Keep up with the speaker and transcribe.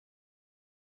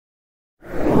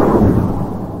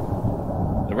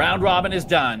Round robin is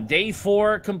done. Day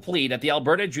 4 complete at the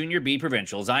Alberta Junior B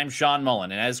Provincials. I'm Sean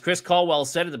Mullen, and as Chris Caldwell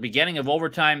said at the beginning of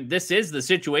overtime, this is the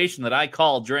situation that I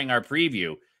called during our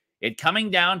preview. It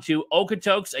coming down to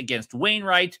Okotoks against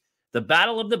Wainwright, the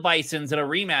Battle of the Bisons, and a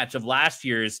rematch of last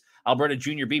year's Alberta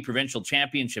Junior B Provincial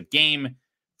Championship game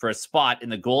for a spot in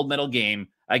the gold medal game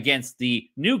against the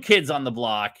new kids on the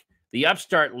block, the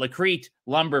upstart Crete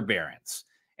Lumber Barons.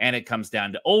 And it comes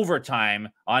down to overtime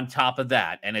on top of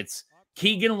that, and it's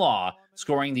Kegan Law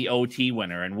scoring the OT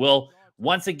winner. And we'll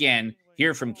once again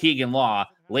hear from Kegan Law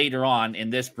later on in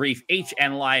this brief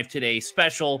HNLive Today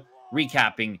special,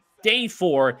 recapping Day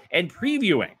 4 and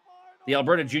previewing the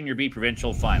Alberta Junior B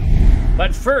Provincial Final.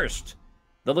 But first,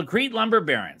 the Crete Lumber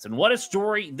Barons, and what a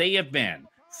story they have been.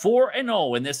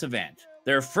 4-0 in this event.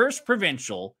 Their first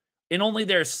provincial in only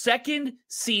their second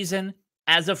season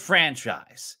as a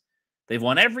franchise. They've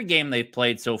won every game they've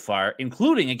played so far,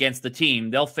 including against the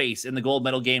team they'll face in the gold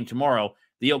medal game tomorrow,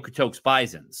 the Okotoks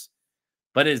Bisons.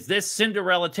 But is this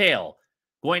Cinderella tale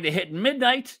going to hit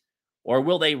midnight, or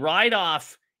will they ride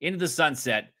off into the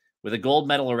sunset with a gold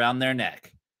medal around their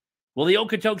neck? Will the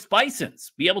Okotoks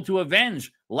Bisons be able to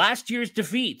avenge last year's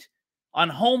defeat on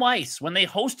home ice when they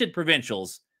hosted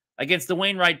provincials against the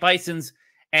Wainwright Bisons,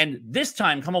 and this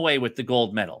time come away with the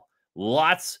gold medal?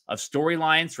 Lots of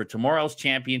storylines for tomorrow's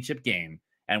championship game,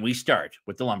 and we start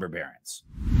with the Lumber Barons.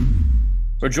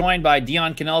 We're joined by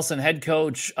Dion Knelsen, head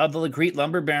coach of the Crete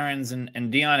Lumber Barons,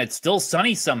 and Dion, it's still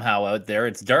sunny somehow out there.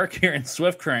 It's dark here in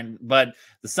Swift Current, but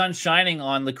the sun's shining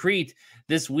on Crete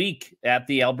this week at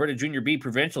the Alberta Junior B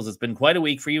Provincials. It's been quite a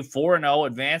week for you. 4-0,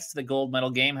 advanced to the gold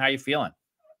medal game. How are you feeling?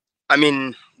 I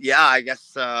mean, yeah, I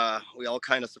guess we all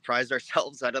kind of surprised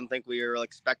ourselves. I don't think we were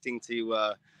expecting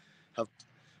to have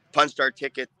punched our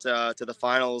ticket to the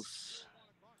finals,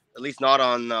 at least not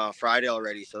on Friday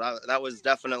already. So that was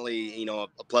definitely, a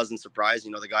pleasant surprise.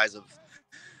 The guys have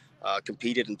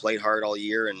competed and played hard all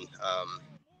year, and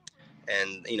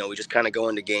we just kind of go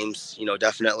into games,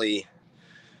 definitely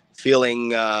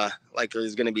feeling like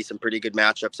there's going to be some pretty good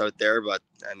matchups out there. But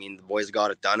I mean, the boys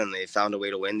got it done, and they found a way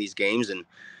to win these games, and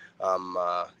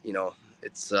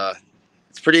it's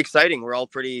pretty exciting. We're all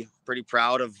pretty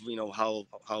proud of,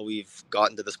 how we've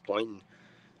gotten to this point. And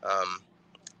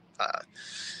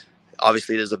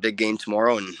obviously there's a big game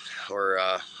tomorrow, and we're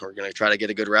going to try to get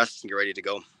a good rest and get ready to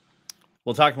go.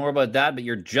 We'll talk more about that, but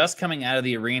you're just coming out of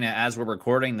the arena as we're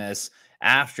recording this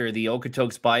after the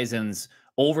Okotoks Bisons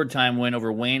overtime win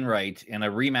over Wainwright in a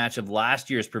rematch of last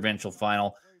year's provincial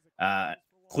final.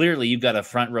 Clearly, you've got a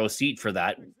front row seat for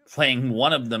that, playing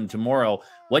one of them tomorrow.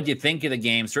 What do you think of the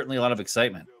game? Certainly a lot of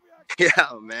excitement. Yeah,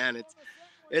 man,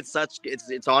 it's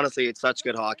honestly, it's such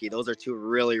good hockey. Those are two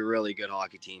really, really good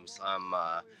hockey teams.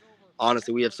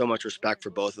 Honestly, we have so much respect for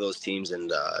both of those teams,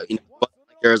 and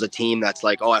there's a team that's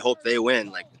like, oh, I hope they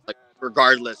win. Like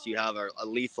regardless, you have a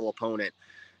lethal opponent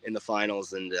in the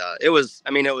finals, and it was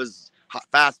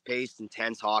fast-paced,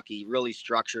 intense hockey, really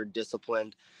structured,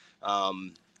 disciplined.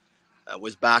 It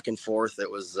was back and forth.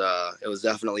 It was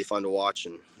definitely fun to watch,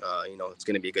 and it's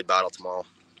going to be a good battle tomorrow.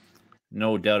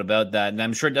 No doubt about that. And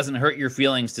I'm sure it doesn't hurt your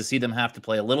feelings to see them have to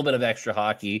play a little bit of extra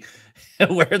hockey,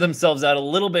 wear themselves out a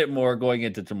little bit more going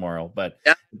into tomorrow, but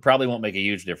yeah, it probably won't make a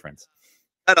huge difference.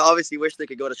 I'd obviously wish they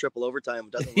could go to triple overtime.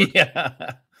 It doesn't work.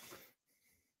 Yeah.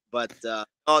 But they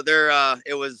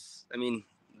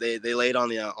laid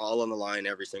on all on the line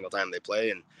every single time they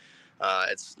play, and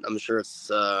I'm sure it's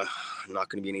not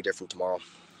going to be any different tomorrow.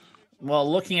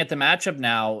 Well, looking at the matchup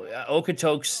now,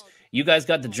 Okotoks, you guys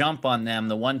got the jump on them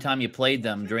the one time you played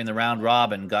them during the round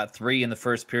robin, got 3 in the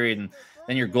first period, and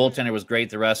then your goaltender was great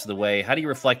the rest of the way. How do you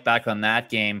reflect back on that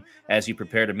game as you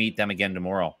prepare to meet them again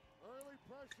tomorrow?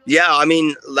 Yeah, I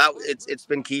mean, it's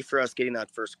been key for us getting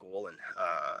that first goal,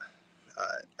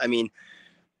 and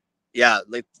yeah,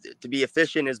 to be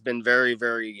efficient has been very,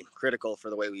 very critical for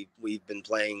the way we've been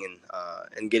playing,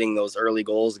 and getting those early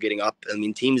goals, getting up. I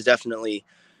mean, teams definitely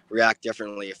react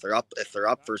differently if they're up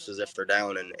versus if they're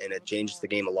down, and it changes the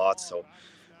game a lot. So,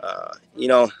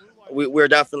 we're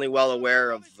definitely well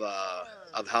aware of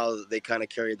how they kind of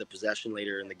carried the possession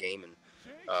later in the game, and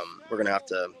we're gonna have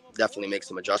to definitely make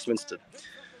some adjustments to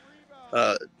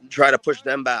try to push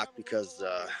them back, because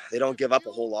they don't give up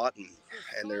a whole lot, and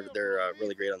they're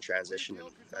really great on transition,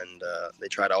 and they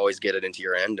try to always get it into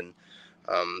your end, and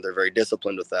they're very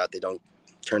disciplined with that. They don't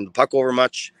turn the puck over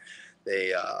much.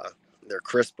 They're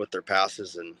crisp with their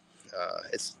passes, and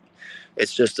it's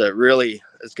just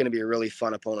it's going to be a really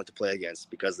fun opponent to play against,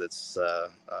 because they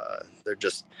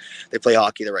play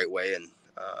hockey the right way, and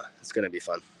it's going to be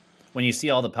fun. When you see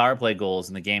all the power play goals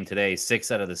in the game today,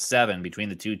 6 out of the 7 between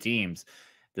the two teams,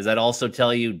 Does that also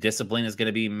tell you discipline is going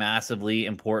to be massively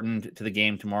important to the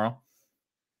game tomorrow?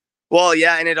 Well,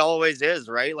 yeah, and it always is,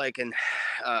 right? Like in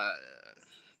a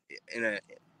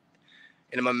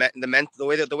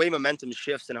the way momentum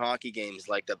shifts in hockey games,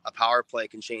 like a power play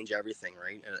can change everything,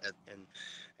 right?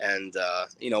 And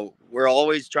we're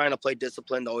always trying to play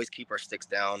disciplined, always keep our sticks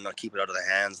down, not keep it out of the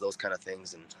hands, those kind of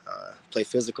things, and play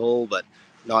physical, but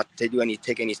not take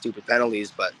any stupid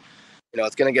penalties. But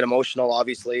it's going to get emotional,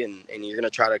 obviously, and you're going to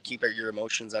try to keep your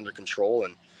emotions under control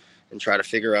and try to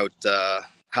figure out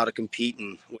how to compete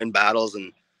and win battles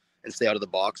and stay out of the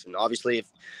box. And obviously, if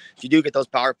you do get those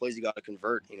power plays, you got to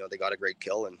convert. They got a great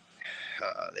kill, and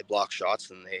they block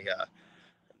shots, and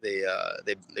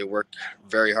they work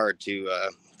very hard to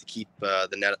keep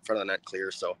the net front of the net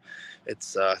clear. So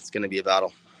it's going to be a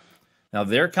battle. Now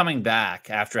they're coming back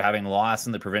after having lost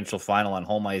in the provincial final on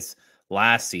home ice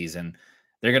last season.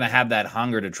 They're going to have that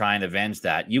hunger to try and avenge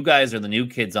that. You guys are the new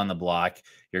kids on the block.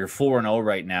 You're 4-0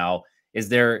 right now. Is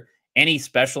there any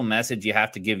special message you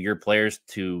have to give your players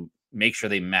to make sure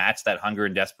they match that hunger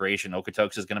and desperation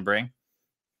Okotoks is going to bring?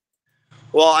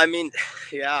 Well, I mean,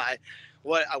 yeah.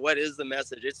 What is the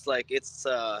message? It's like this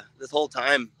whole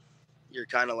time you're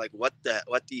kind of like, what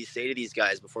do you say to these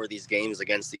guys before these games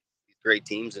against these great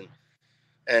teams?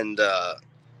 And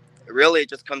really, it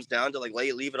just comes down to like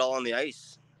leave it all on the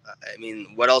ice. I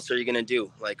mean, what else are you gonna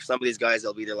do? Like some of these guys,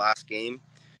 it'll be their last game.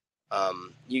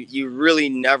 You really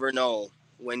never know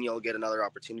when you'll get another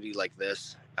opportunity like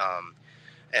this.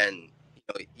 And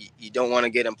you don't want to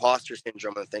get imposter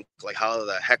syndrome and think like, how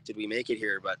the heck did we make it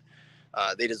here? But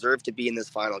they deserve to be in this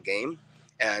final game,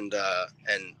 and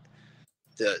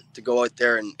to go out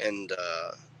there and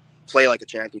play like a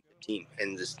championship team,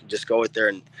 and just go out there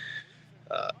and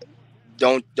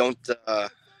don't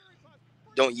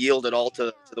yield at all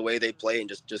to the way they play,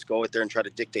 and just go out there and try to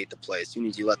dictate the play. As soon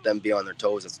as you let them be on their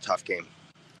toes, it's a tough game.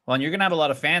 Well, and you're going to have a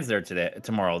lot of fans there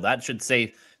tomorrow. That should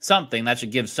say something. That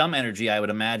should give some energy, I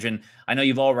would imagine. I know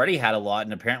you've already had a lot,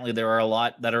 and apparently there are a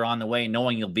lot that are on the way,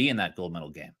 knowing you'll be in that gold medal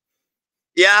game.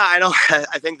 Yeah, I know.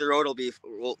 I think the road will be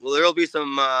there'll be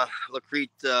some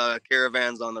Crete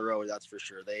caravans on the road. That's for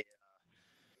sure.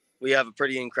 We have a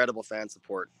pretty incredible fan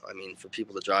support. I mean, for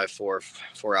people to drive 4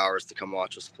 hours to come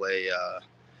watch us play.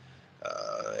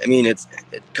 I mean, it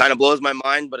kind of blows my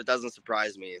mind, but it doesn't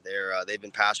surprise me. They've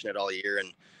been passionate all year,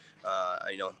 and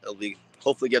it'll be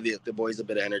hopefully give the boys a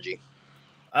bit of energy.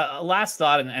 Last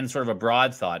thought and sort of a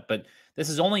broad thought, but this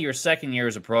is only your second year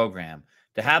as a program.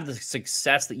 To have the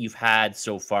success that you've had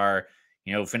so far,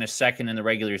 finish second in the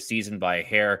regular season by a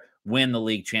hair, win the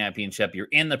league championship, you're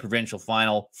in the provincial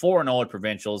final, 4-0 at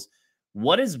provincials.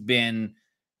 What has been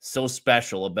so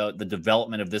special about the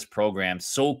development of this program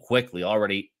so quickly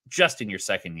already, just in your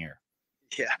second year?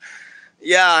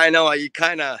 Yeah, I know. You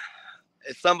kind of,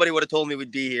 if somebody would have told me we'd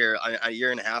be here a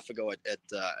year and a half ago at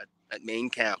main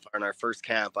camp, on our first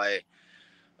camp, I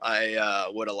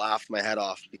would have laughed my head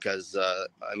off, because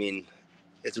I mean,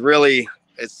 it's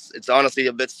honestly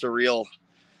a bit surreal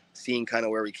seeing kind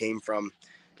of where we came from.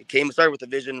 It started with a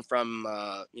vision from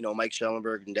Mike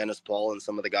Schellenberg and Dennis Paul and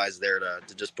some of the guys there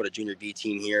to just put a junior B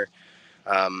team here.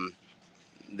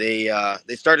 They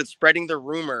started spreading the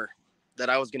rumor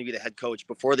that I was going to be the head coach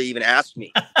before they even asked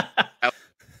me.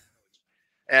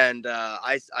 And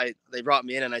they brought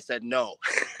me in, and I said no.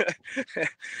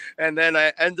 And then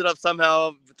I ended up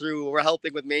somehow, we're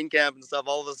helping with main camp and stuff.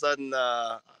 All of a sudden,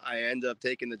 I ended up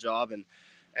taking the job,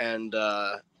 and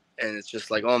it's just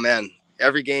like, oh man,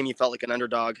 every game you felt like an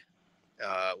underdog.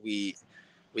 We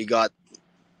got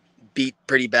beat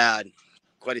pretty bad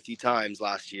quite a few times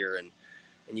last year, and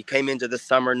you came into this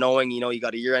summer knowing you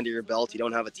got a year under your belt. You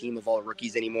don't have a team of all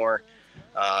rookies anymore.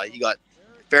 You got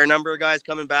a fair number of guys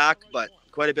coming back, but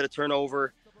quite a bit of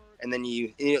turnover. And then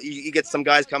you get some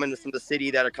guys coming from the city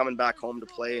that are coming back home to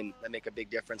play, and that make a big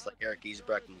difference, like Eric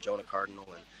Giesbrecht and Jonah Cardinal,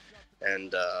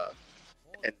 and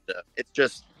it's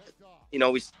just we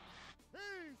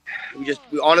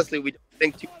honestly don't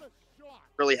think too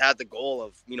really had the goal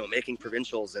of making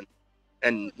provincials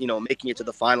and making it to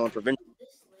the final in provincial.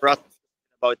 For us,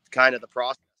 about kind of the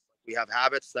process. We have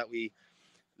habits that we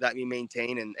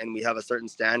maintain, and we have a certain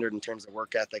standard in terms of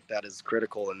work ethic that is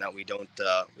critical, and that we don't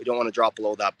want to drop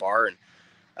below that bar.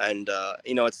 And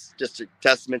it's just a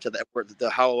testament to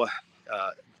how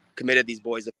committed these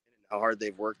boys have been and how hard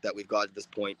they've worked that we've got to this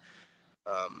point.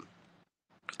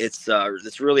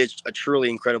 It's really a truly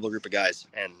incredible group of guys,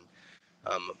 and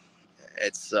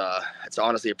it's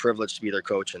honestly a privilege to be their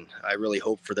coach. And I really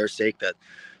hope for their sake that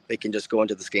they can just go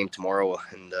into this game tomorrow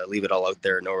and leave it all out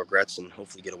there, no regrets, and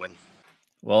hopefully get a win.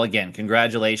 Well, again,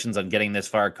 congratulations on getting this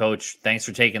far, Coach. Thanks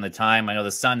for taking the time. I know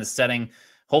the sun is setting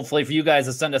hopefully for you guys,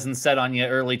 the sun doesn't set on you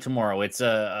early tomorrow. It's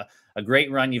a great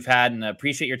run you've had, and I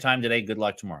appreciate your time today. Good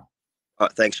luck tomorrow.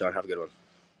 Thanks, Sean. Have a good one.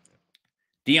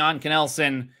 Dion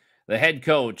Knelsen, the head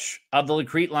coach of the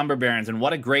Crete Lumber Barons, and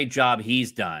what a great job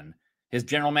he's done. His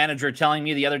general manager telling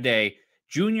me the other day,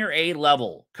 junior A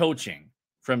level coaching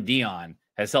from Dion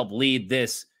has helped lead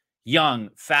this young,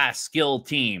 fast, skilled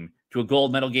team to a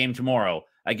gold medal game tomorrow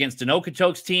against an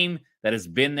Okotoks team that has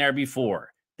been there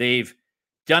before. They've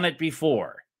done it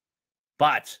before,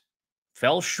 but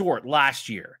fell short last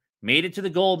year, made it to the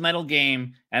gold medal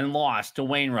game and lost to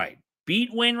Wainwright.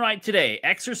 Beat Wainwright today,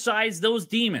 exercise those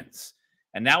demons,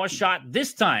 and now a shot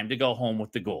this time to go home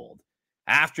with the gold.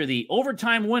 After the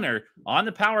overtime winner on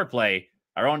the power play,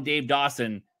 our own Dave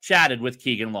Dawson chatted with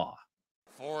Kegan Law.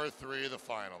 4-3 the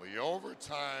final. The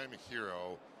overtime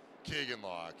hero, Kegan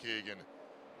Law. Kegan,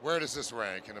 where does this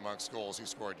rank in amongst goals you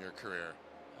scored in your career?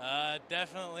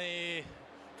 Definitely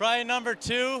probably number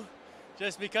 2,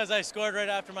 just because I scored right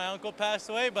after my uncle passed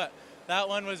away, but that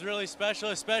one was really special,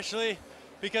 especially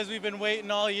because we've been waiting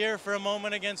all year for a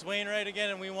moment against Wainwright again,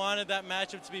 and we wanted that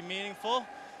matchup to be meaningful,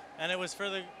 and it was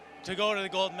to go to the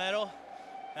gold medal,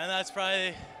 and that's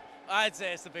probably, I'd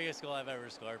say it's the biggest goal I've ever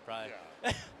scored, probably.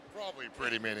 Yeah, probably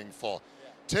pretty meaningful.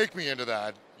 Yeah. Take me into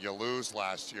that. You lose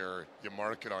last year, you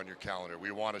mark it on your calendar.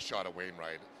 We want a shot at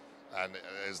Wainwright, and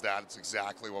that's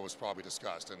exactly what was probably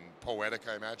discussed, and poetic,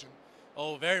 I imagine?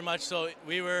 Oh, very much so.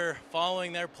 We were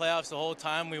following their playoffs the whole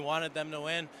time. We wanted them to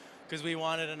win, because we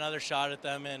wanted another shot at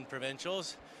them in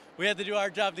provincials. We had to do our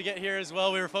job to get here as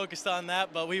well. We were focused on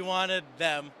that, but we wanted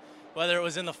them, whether it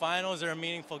was in the finals or a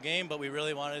meaningful game, but we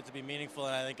really wanted it to be meaningful,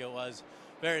 and I think it was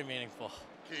very meaningful.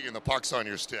 Kegan, the puck's on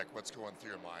your stick. What's going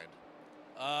through your mind?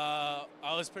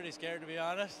 I was pretty scared, to be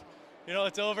honest. You know,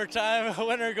 it's overtime. A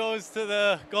winner goes to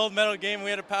the gold medal game.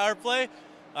 We had a power play.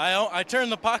 I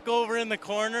turned the puck over in the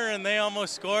corner, and they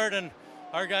almost scored, and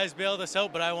our guys bailed us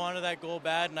out, but I wanted that goal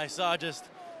bad, and I saw just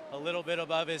a little bit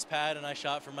above his pad, and I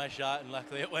shot for my shot, and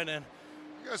luckily it went in.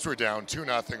 You guys were down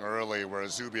 2-0 early, where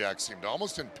Zubiak seemed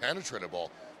almost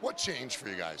impenetrable. What changed for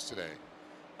you guys today?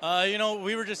 You know,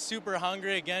 we were just super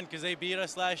hungry again because they beat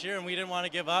us last year, and we didn't want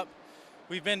to give up.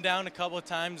 We've been down a couple of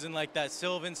times in like that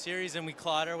Sylvan series, and we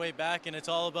clawed our way back, and it's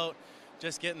all about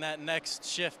just getting that next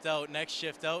shift out,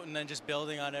 and then just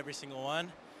building on every single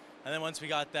one. And then once we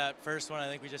got that first one, I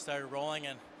think we just started rolling,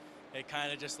 and it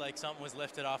kind of just like something was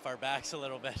lifted off our backs a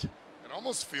little bit. It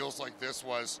almost feels like this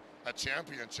was a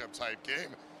championship type game.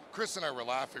 Chris and I were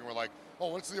laughing. We're like,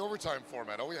 oh, what's the overtime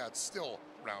format? Oh yeah, it's still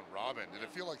round robin. Did it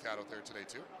feel like that out there today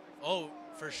too? Oh,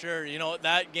 for sure. You know,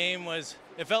 that game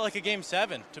it felt like a game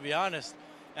 7, to be honest.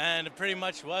 And it pretty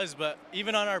much was, but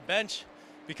even on our bench,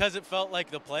 because it felt like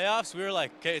the playoffs, we were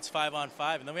like, okay, it's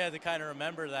 5-on-5. And then we had to kind of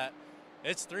remember that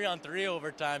it's 3-on-3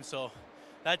 overtime. So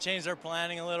that changed our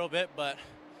planning a little bit, but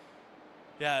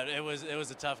yeah, it was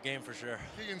a tough game for sure.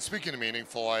 Kegan, speaking of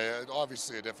meaningful,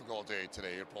 obviously a difficult day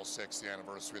today, April 6th, the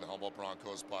anniversary of the Humboldt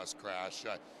Broncos bus crash.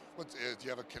 Do you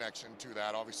have a connection to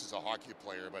that? Obviously, as a hockey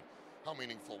player, but how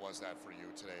meaningful was that for you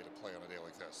today to play on a day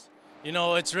like this? You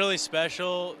know, it's really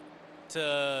special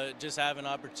to just have an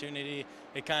opportunity.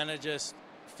 It kind of just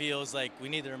feels like we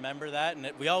need to remember that,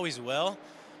 and we always will.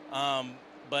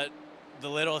 But the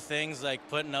little things like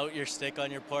putting out your stick on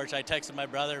your porch. I texted my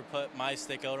brother to put my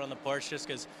stick out on the porch just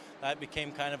because that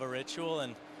became kind of a ritual.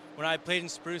 And when I played in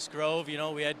Spruce Grove, you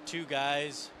know, we had 2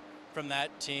 guys from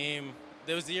that team.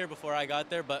 It was the year before I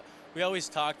got there, but we always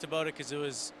talked about it because it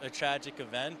was a tragic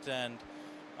event. And,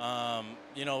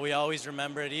 you know, we always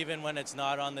remember it. Even when it's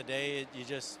not on the day,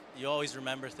 you always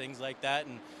remember things like that.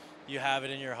 And you have it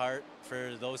in your heart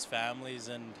for those families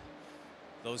and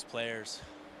those players.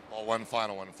 Well, one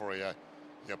final one for you.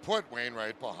 You put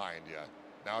Wainwright behind you.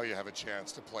 Now you have a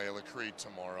chance to play Crete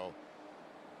tomorrow.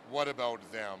 What about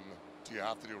them do you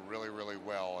have to do really, really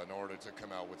well in order to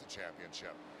come out with the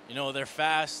championship? You know, they're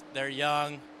fast, they're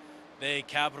young, they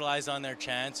capitalize on their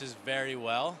chances very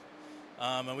well.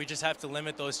 And we just have to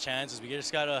limit those chances. We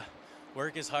just got to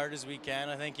work as hard as we can.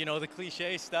 I think, you know, the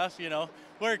cliche stuff, you know,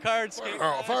 work hard, skate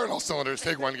fast. Fire on all cylinders,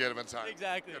 take one game at a time.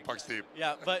 Exactly. Get pucks deep.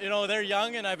 Yeah, but, you know, they're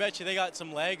young, and I bet you they got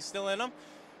some legs still in them,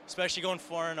 especially going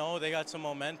 4-0. They got some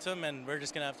momentum, and we're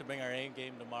just going to have to bring our A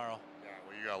game tomorrow. Yeah,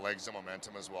 well, you got legs and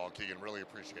momentum as well. Kegan, really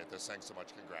appreciate this. Thanks so much.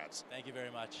 Congrats. Thank you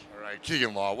very much. All right,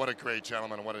 Kegan Law, what a great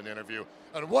gentleman. What an interview.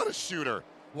 And what a shooter.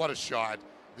 What a shot.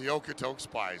 The Okotoks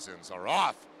Bisons are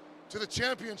off to the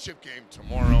championship game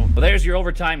tomorrow. Well, there's your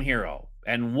overtime hero.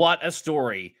 And what a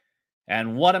story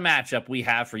and what a matchup we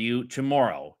have for you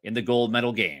tomorrow in the gold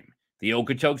medal game. The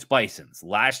Okotoks Bisons,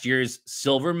 last year's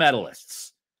silver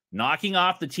medalists, knocking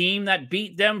off the team that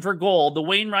beat them for gold, the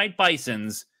Wainwright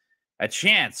Bisons, a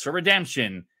chance for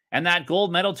redemption and that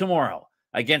gold medal tomorrow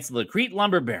against the Crete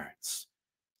Lumber Barons.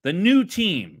 The new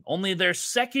team, only their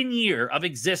second year of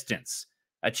existence,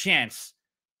 a chance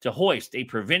to hoist a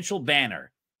provincial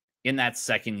banner in that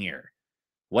second year.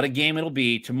 What a game it'll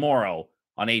be tomorrow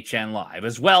on HNLive.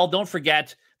 As well, don't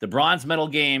forget the bronze medal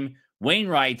game.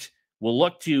 Wainwright will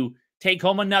look to take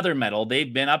home another medal.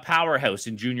 They've been a powerhouse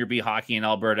in Junior B hockey in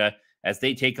Alberta as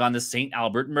they take on the St.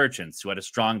 Albert Merchants, who had a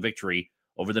strong victory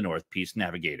over the North Peace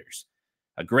Navigators.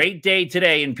 A great day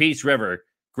today in Peace River.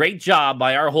 Great job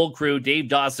by our whole crew, Dave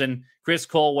Dawson, Chris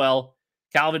Colwell,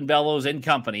 Calvin Bellows, and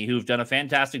company, who've done a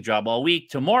fantastic job all week.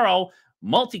 Tomorrow,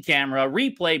 multi-camera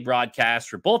replay broadcast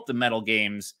for both the medal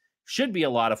games. Should be a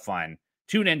lot of fun.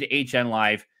 Tune in to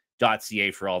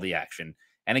hnlive.ca for all the action.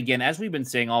 And again, as we've been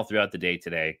saying all throughout the day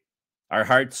today, our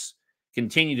hearts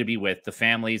continue to be with the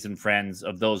families and friends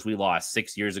of those we lost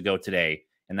 6 years ago today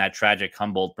in that tragic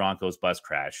Humboldt Broncos bus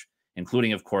crash,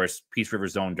 including, of course, Peace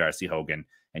River's own Darcy Hogan.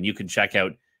 And you can check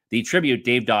out the tribute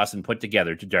Dave Dawson put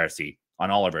together to Darcy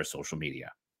on all of our social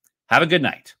media. Have a good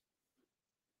night.